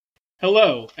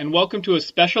Hello, and welcome to a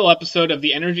special episode of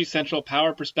the Energy Central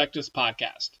Power Perspectives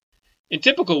podcast. In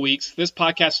typical weeks, this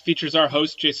podcast features our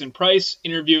host, Jason Price,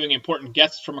 interviewing important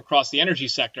guests from across the energy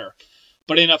sector.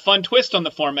 But in a fun twist on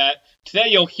the format, today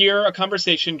you'll hear a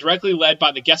conversation directly led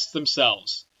by the guests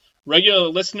themselves. Regular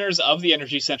listeners of the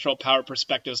Energy Central Power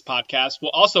Perspectives podcast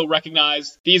will also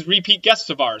recognize these repeat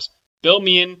guests of ours, Bill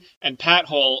Meehan and Pat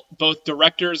Hohl, both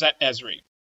directors at ESRI.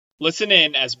 Listen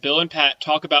in as Bill and Pat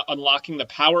talk about unlocking the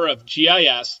power of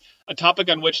GIS, a topic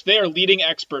on which they are leading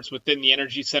experts within the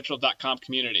EnergyCentral.com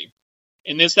community.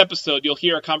 In this episode, you'll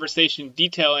hear a conversation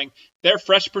detailing their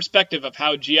fresh perspective of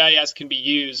how GIS can be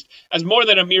used as more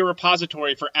than a mere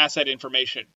repository for asset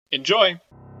information. Enjoy!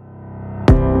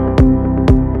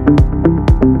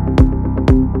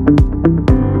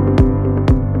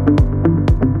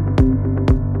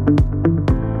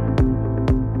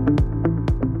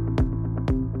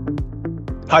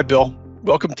 Hi, Bill.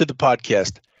 Welcome to the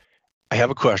podcast. I have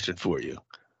a question for you.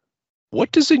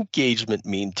 What does engagement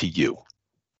mean to you?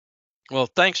 Well,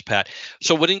 thanks, Pat.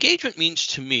 So what engagement means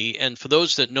to me, and for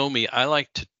those that know me, I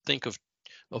like to think of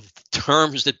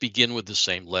terms that begin with the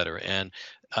same letter. And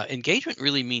engagement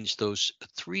really means those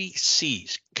three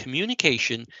C's: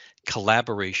 communication,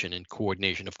 collaboration, and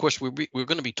coordination. Of course, we're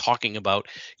going to be talking about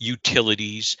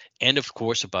utilities and, of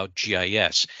course, about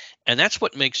GIS. And that's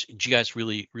what makes GIS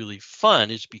really, really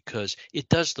fun, is because it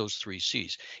does those three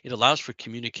C's. It allows for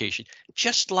communication,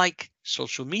 just like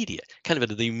social media, kind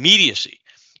of the immediacy.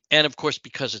 And of course,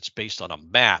 because it's based on a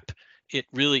map, it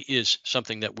really is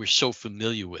something that we're so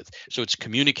familiar with. So it's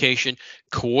communication,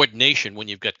 coordination. When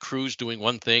you've got crews doing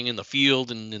one thing in the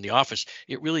field and in the office,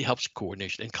 it really helps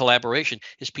coordination. And collaboration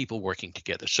is people working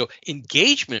together. So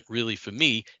engagement really, for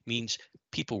me, means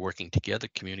people working together,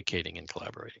 communicating and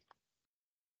collaborating.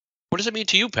 What does it mean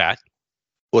to you, Pat?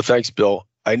 Well, thanks, Bill.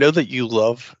 I know that you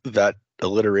love that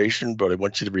alliteration, but I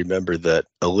want you to remember that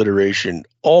alliteration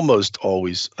almost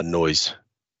always annoys.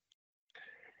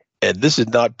 And this is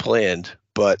not planned,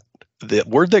 but the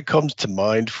word that comes to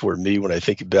mind for me when I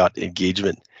think about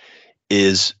engagement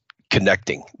is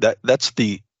connecting. That's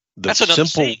another simple.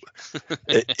 C.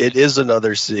 It is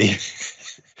another C.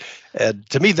 And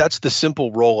to me, that's the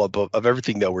simple roll-up of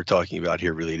everything that we're talking about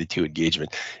here related to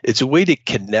engagement. It's a way to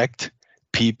connect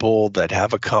people that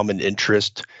have a common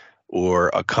interest or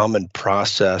a common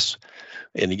process.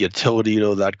 In a utility,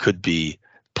 that could be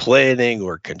planning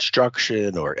or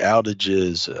construction or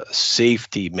outages,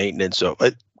 safety, maintenance, so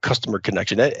customer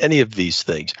connection, any of these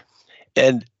things.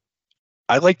 And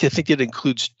I like to think it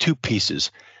includes two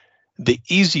pieces. The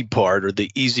easy part, or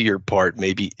the easier part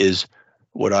maybe, is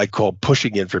what I call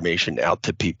pushing information out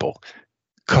to people.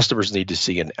 Customers need to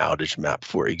see an outage map,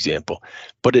 for example,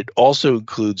 but it also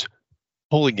includes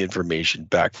pulling information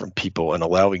back from people and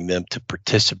allowing them to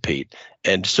participate.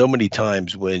 And so many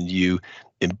times when you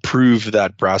improve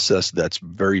that process that's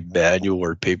very manual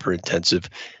or paper intensive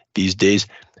these days,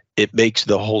 it makes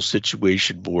the whole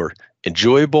situation more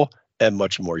enjoyable and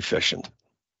much more efficient.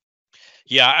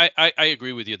 Yeah, I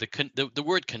agree with you. The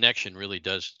word connection really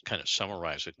does kind of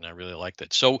summarize it, and I really like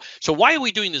that. So why are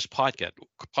we doing this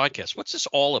podcast? What's this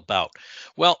all about?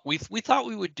 Well, we thought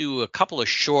we would do a couple of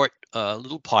short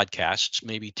little podcasts,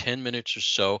 maybe 10 minutes or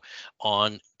so,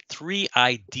 on three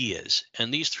ideas.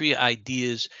 And these three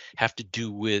ideas have to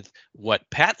do with what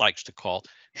Pat likes to call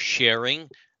sharing,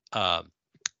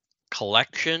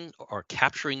 collection or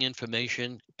capturing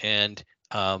information, and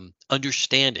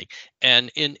understanding.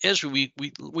 And in ESRI,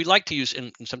 we like to use,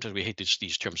 and sometimes we hate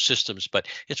these terms, systems, but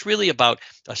it's really about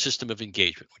a system of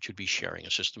engagement, which would be sharing,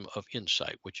 a system of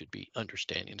insight, which would be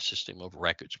understanding, a system of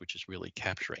records, which is really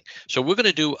capturing. So we're going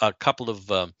to do a couple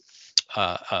of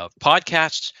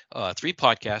podcasts, three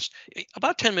podcasts,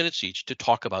 about 10 minutes each, to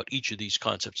talk about each of these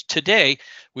concepts. Today,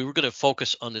 we were going to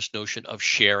focus on this notion of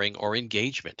sharing or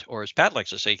engagement, or as Pat likes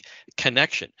to say,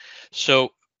 connection. So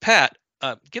Pat,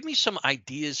 give me some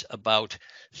ideas about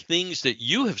things that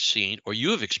you have seen or you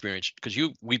have experienced, because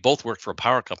we both worked for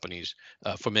power companies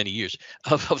for many years,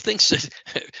 of things that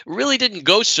really didn't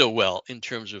go so well in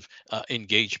terms of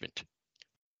engagement.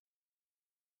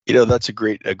 That's a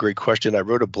great question. I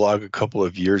wrote a blog a couple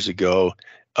of years ago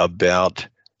about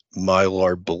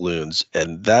Mylar balloons,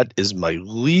 and that is my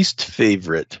least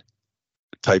favorite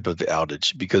type of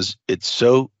outage because it's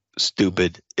so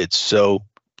stupid. It's so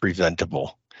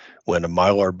preventable. When a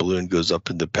Mylar balloon goes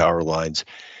up into power lines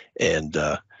and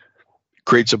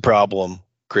creates a problem,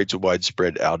 creates a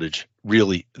widespread outage,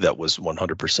 really, that was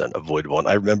 100% avoidable. And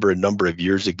I remember a number of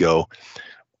years ago,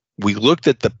 we looked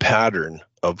at the pattern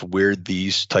of where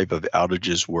these type of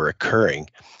outages were occurring.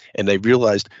 And they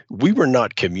realized we were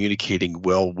not communicating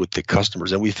well with the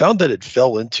customers. And we found that it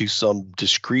fell into some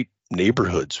discrete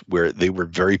neighborhoods where they were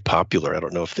very popular. I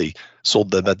don't know if they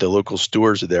sold them at the local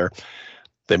stores there.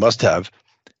 They must have.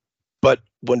 But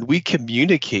when we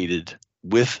communicated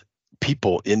with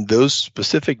people in those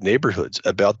specific neighborhoods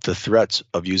about the threats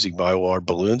of using mylar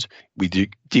balloons, we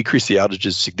decreased the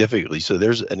outages significantly. So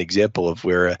there's an example of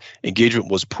where engagement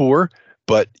was poor,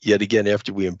 but yet again,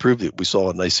 after we improved it, we saw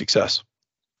a nice success.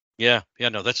 Yeah,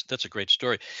 no, that's a great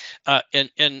story,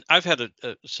 and I've had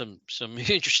some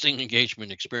interesting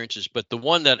engagement experiences, but the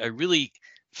one that I really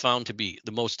found to be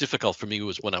the most difficult for me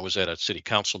was when I was at a city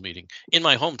council meeting in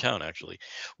my hometown, actually,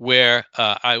 where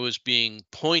I was being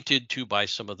pointed to by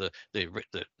some of the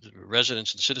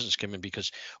residents and citizens came in,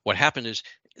 because what happened is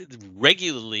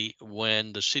regularly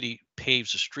when the city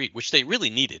paves a street, which they really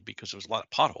needed because there was a lot of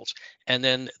potholes, and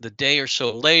then the day or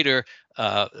so later,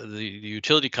 the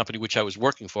utility company which I was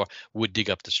working for would dig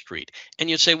up the street. And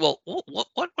you'd say, well,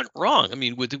 what went wrong? I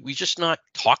mean, were we just not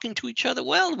talking to each other?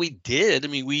 Well, we did. I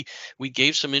mean, we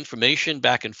gave some information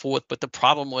back and forth, but the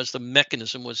problem was the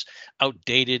mechanism was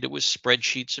outdated. It was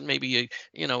spreadsheets and maybe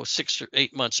 6 or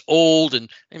 8 months old, and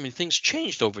I mean things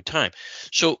changed over time.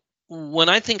 So when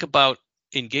I think about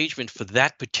engagement for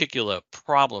that particular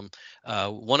problem,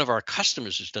 one of our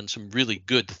customers has done some really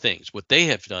good things. What they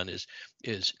have done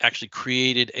is actually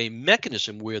created a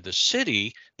mechanism where the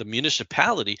city, the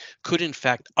municipality, could in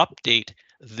fact update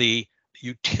the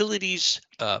utilities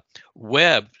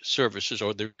web services,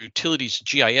 or the utilities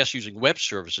GIS using web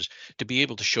services, to be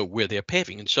able to show where they're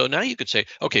paving. And so now you could say,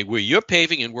 okay, where you're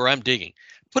paving and where I'm digging,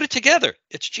 put it together.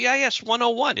 It's GIS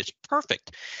 101. It's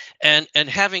perfect. And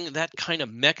having that kind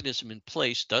of mechanism in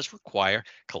place does require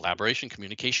collaboration,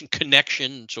 communication,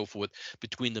 connection, and so forth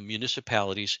between the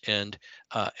municipalities and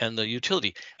the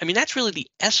utility. I mean, that's really the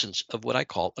essence of what I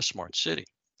call a smart city.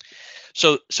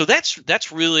 So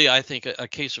that's really, I think, a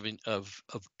case of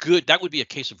good. That would be a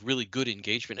case of really good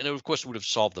engagement, and it, of course, would have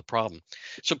solved the problem.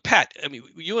 So Pat, I mean,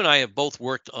 you and I have both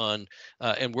worked on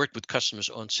and worked with customers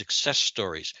on success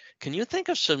stories. Can you think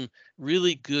of some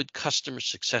really good customer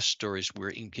success stories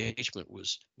where engagement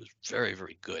was very,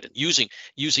 very good, and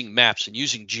using maps and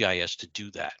using GIS to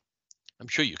do that? I'm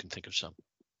sure you can think of some.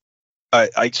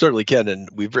 I certainly can, and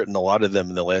we've written a lot of them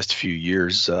in the last few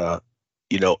years.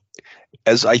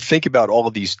 As I think about all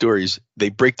of these stories, they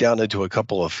break down into a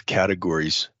couple of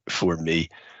categories for me.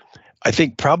 I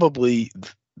think probably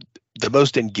the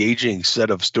most engaging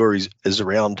set of stories is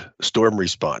around storm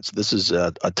response. This is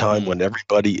a time when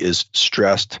everybody is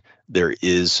stressed. There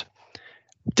is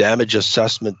damage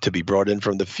assessment to be brought in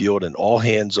from the field, and all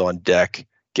hands on deck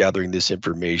gathering this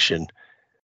information.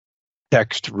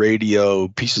 Text, radio,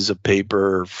 pieces of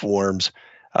paper, forms.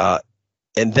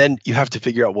 And then you have to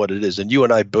figure out what it is. And you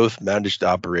and I both managed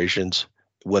operations.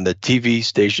 When the TV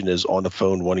station is on the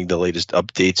phone wanting the latest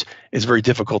updates, it's very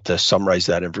difficult to summarize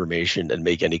that information and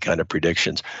make any kind of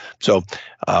predictions. So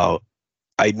I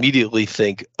immediately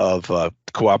think of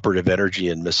Cooperative Energy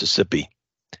in Mississippi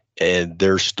and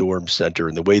their storm center,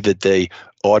 and the way that they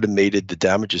automated the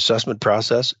damage assessment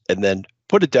process and then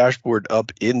put a dashboard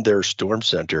up in their storm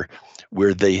center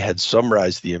where they had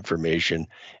summarized the information.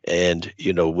 And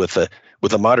with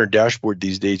a modern dashboard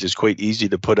these days, it's quite easy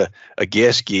to put a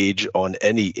gas gauge on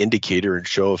any indicator and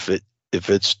show if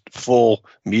it's full,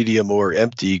 medium, or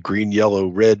empty, green, yellow,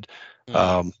 red,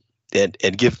 and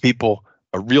give people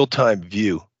a real-time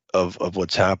view of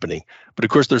what's happening. But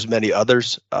of course, there's many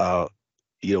others.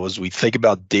 As we think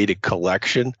about data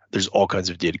collection, there's all kinds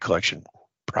of data collection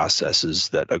processes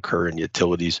that occur in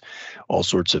utilities, all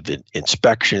sorts of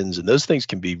inspections, and those things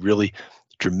can be really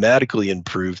dramatically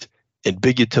improved in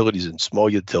big utilities and small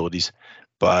utilities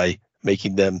by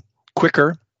making them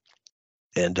quicker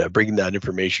and bringing that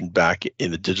information back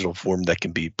in a digital form that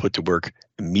can be put to work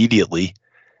immediately.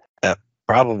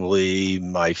 Probably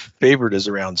my favorite is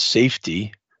around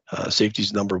safety. Safety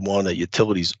is number one at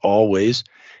utilities always,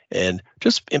 and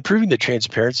just improving the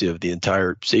transparency of the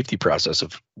entire safety process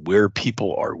of where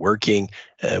people are working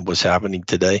and what's happening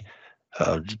today.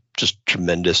 Just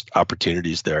tremendous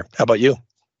opportunities there. How about you?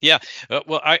 Yeah,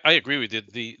 well, I agree with you.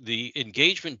 The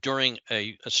engagement during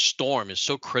a storm is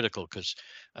so critical because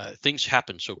things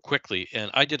happen so quickly. And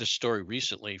I did a story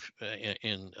recently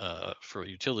for a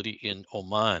utility in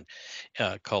Oman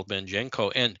called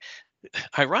Benjenko. And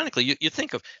ironically, you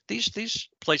think of these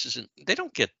places, and they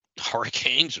don't get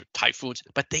hurricanes or typhoons,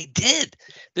 but they did.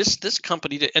 This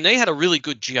company did, and they had a really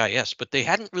good GIS, but they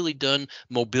hadn't really done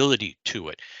mobility to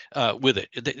it with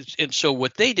it. And so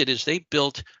what they did is they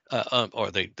built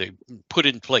or they put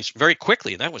in place very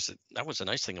quickly, and that was the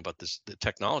nice thing about the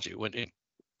technology. It went in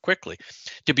quickly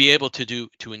to be able to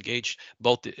engage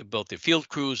both the field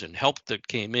crews and help that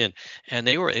came in, and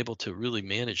they were able to really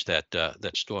manage that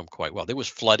storm quite well. There was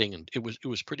flooding, and it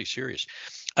was pretty serious.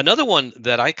 Another one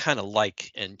that I kind of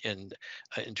like, and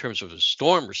in terms of a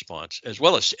storm response, as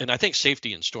well as, and I think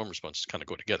safety and storm response kind of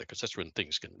go together because that's when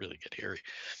things can really get hairy.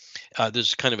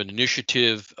 There's kind of an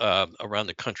initiative around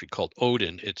the country called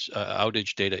ODIN. It's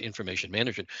Outage Data Information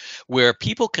Management, where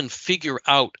people can figure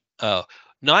out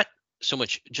not so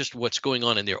much just what's going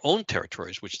on in their own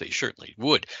territories, which they certainly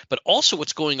would, but also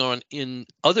what's going on in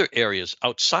other areas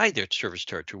outside their service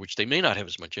territory, which they may not have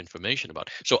as much information about.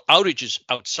 So outages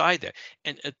outside there,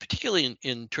 and particularly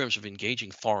in terms of engaging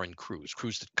foreign crews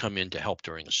that come in to help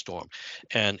during a storm,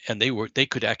 and they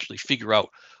could actually figure out,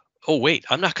 oh wait,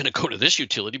 I'm not going to go to this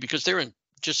utility because they're in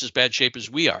just as bad shape as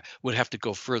we are, would have to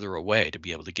go further away to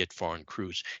be able to get foreign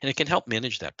crews. And it can help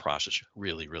manage that process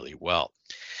really, really well.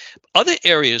 Other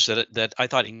areas that I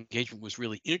thought engagement was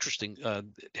really interesting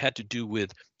had to do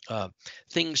with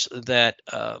things that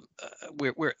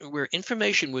where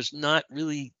information was not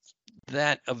really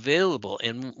that available.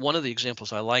 And one of the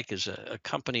examples I like is a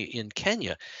company in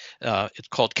Kenya. It's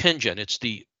called KenGen.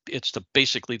 It's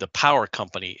basically the power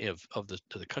company of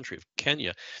the country of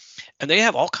Kenya. And they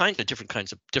have all kinds of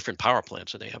different power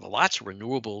plants, and they have lots of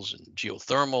renewables and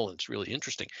geothermal. And it's really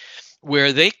interesting,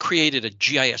 where they created a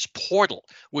GIS portal,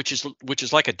 which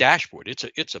is like a dashboard.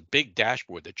 It's a big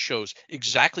dashboard that shows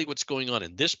exactly what's going on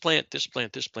in this plant, this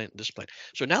plant, this plant, this plant.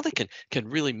 So now they can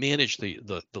really manage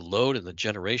the load and the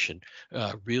generation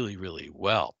really, really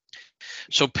well.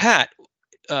 So Pat,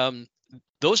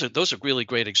 those are really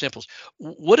great examples.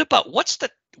 What about what's the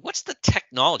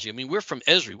technology? I mean, we're from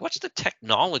ESRI. What's the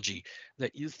technology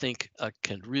that you think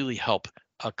can really help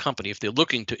a company if they're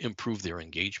looking to improve their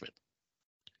engagement?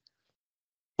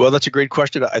 Well, that's a great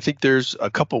question. I think there's a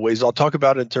couple ways. I'll talk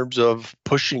about it in terms of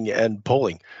pushing and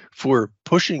pulling. For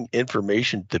pushing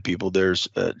information to people, there's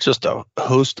just a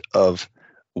host of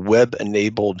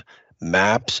web-enabled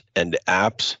maps and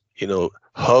apps,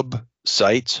 hub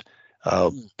sites.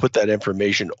 Put that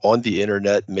information on the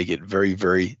internet, make it very,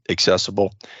 very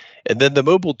accessible. And then the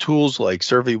mobile tools like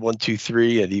Survey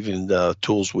 123 and even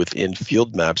tools within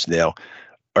field maps now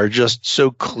are just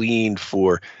so clean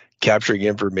for capturing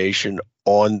information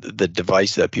on the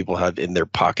device that people have in their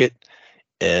pocket.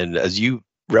 And as you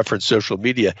reference social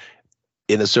media,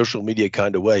 in a social media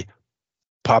kind of way,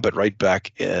 pop it right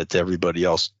back to everybody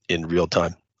else in real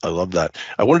time. I love that.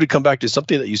 I wanted to come back to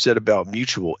something that you said about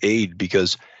mutual aid,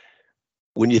 because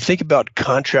when you think about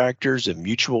contractors and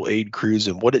mutual aid crews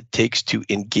and what it takes to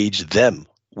engage them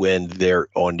when they're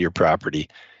on your property,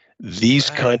 these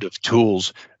kind of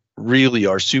tools really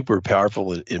are super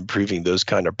powerful in improving those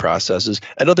kind of processes,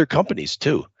 and other companies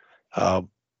too.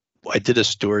 I did a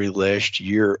story last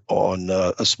year on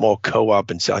a small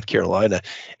co-op in South Carolina,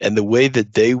 and the way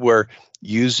that they were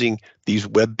using these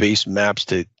web-based maps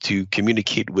to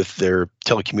communicate with their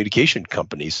telecommunication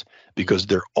companies, because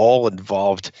they're all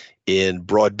involved in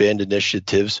broadband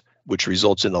initiatives, which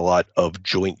results in a lot of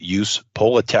joint use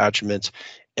pole attachments,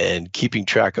 and keeping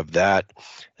track of that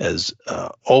has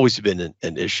always been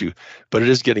an issue, but it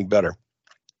is getting better.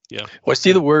 Yeah. Well,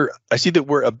 I see that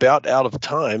we're about out of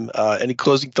time. Any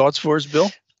closing thoughts for us,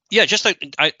 Bill? Yeah, just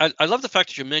I love the fact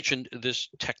that you mentioned this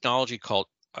technology called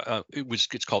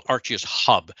it's called ArcGIS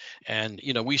Hub, and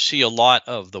we see a lot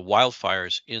of the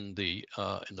wildfires in the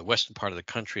western part of the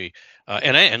country,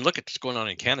 and look at what's going on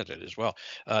in Canada as well.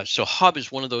 So Hub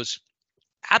is one of those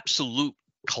absolute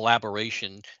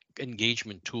collaboration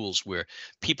engagement tools where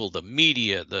people, the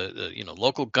media, the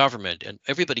local government, and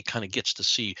everybody kind of gets to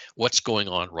see what's going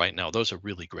on right now. Those are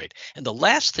really great. And the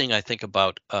last thing I think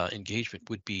about engagement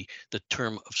would be the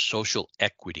term of social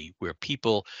equity, where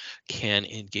people can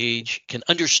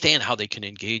understand how they can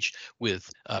engage with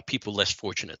people less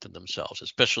fortunate than themselves,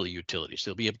 especially utilities.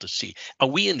 They'll be able to see, are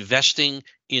we investing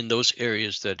in those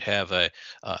areas that have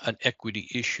an equity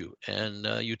issue, and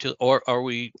or are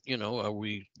we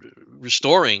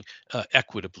restoring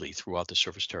equitably throughout the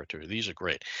service territory? These are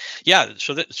great. Yeah.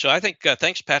 So I think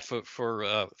thanks, Pat, for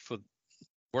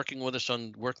working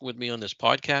with me on this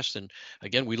podcast. And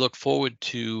again, we look forward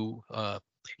to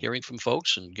hearing from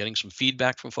folks and getting some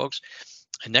feedback from folks.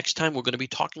 And next time we're going to be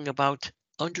talking about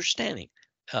understanding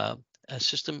a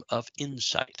system of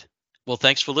insight. Well,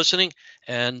 thanks for listening,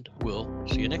 and we'll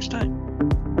see you next time.